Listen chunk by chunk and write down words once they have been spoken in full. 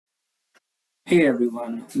Hey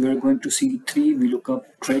everyone, we are going to see 3 VLOOKUP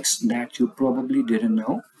tricks that you probably didn't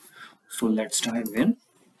know. So let's dive in.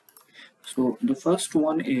 So the first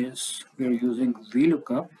one is we're using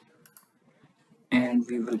VLOOKUP and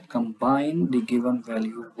we will combine the given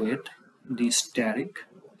value with the static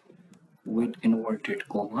with inverted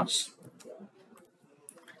commas,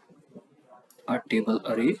 a table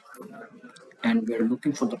array, and we're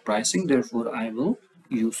looking for the pricing. Therefore, I will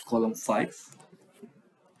use column 5.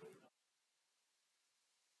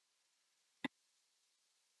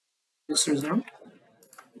 This result.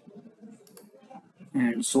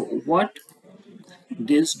 And so what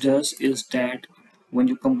this does is that when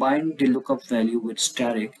you combine the lookup value with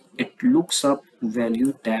static, it looks up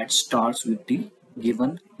value that starts with the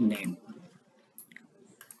given name.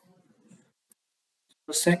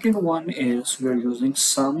 The second one is we're using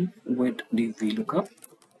sum with the VLOOKUP.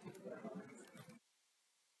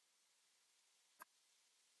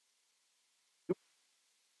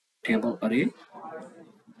 Table array,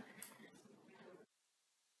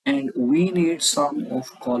 and we need sum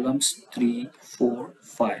of columns 3, 4,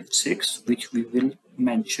 5, 6, which we will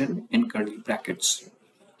mention in curly brackets.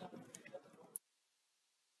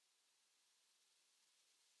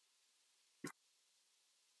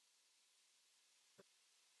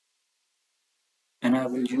 And I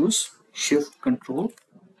will use Shift Control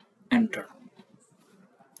Enter.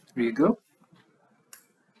 Here you go.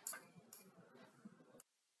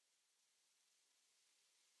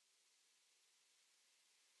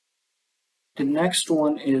 The next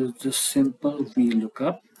one is the simple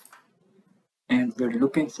VLOOKUP, and we're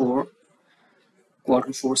looking for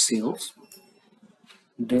Q4 sales.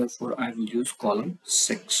 Therefore, I will use column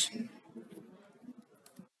 6.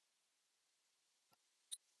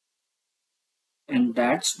 And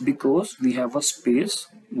that's because we have a space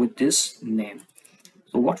with this name.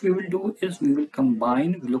 So what we will do is we will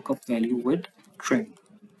combine lookup value with trim.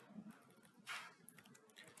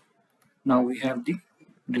 Now we have the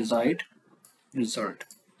desired result.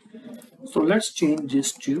 So let's change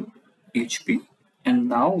this to HP. And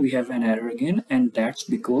now we have an error again, and that's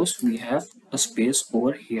because we have a space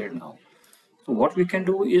over here now. So what we can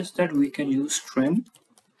do is that we can use trim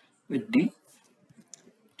with the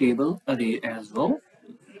table array as well.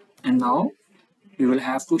 And now we will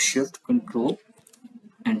have to Shift Control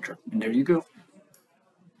Enter. And there you go.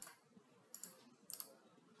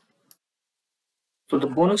 So the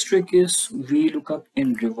bonus trick is VLOOKUP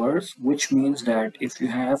in reverse, which means that if you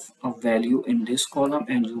have a value in this column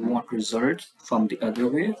and you want results from the other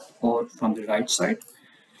way or from the right side.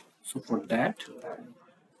 So for that,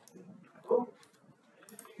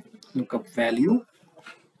 lookup value,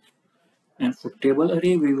 and for table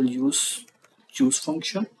array we will use choose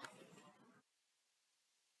function,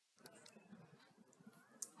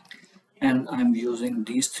 and I'm using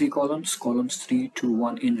these 3 columns 3, 2,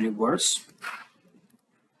 1 in reverse.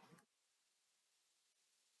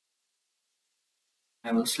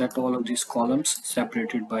 I will select all of these columns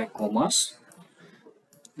separated by commas.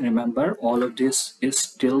 Remember, all of this is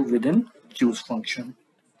still within choose function.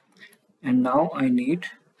 And now I need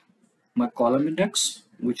my column index,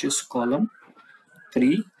 which is column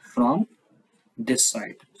 3 from this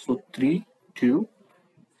side. So 3, 2,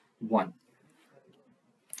 1.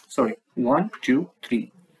 Sorry, 1, 2,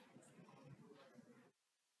 3.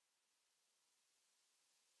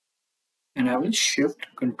 And I will Shift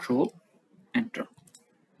Control Enter.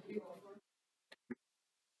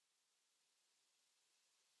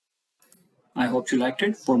 I hope you liked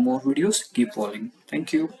it. For more videos, keep following.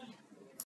 Thank you.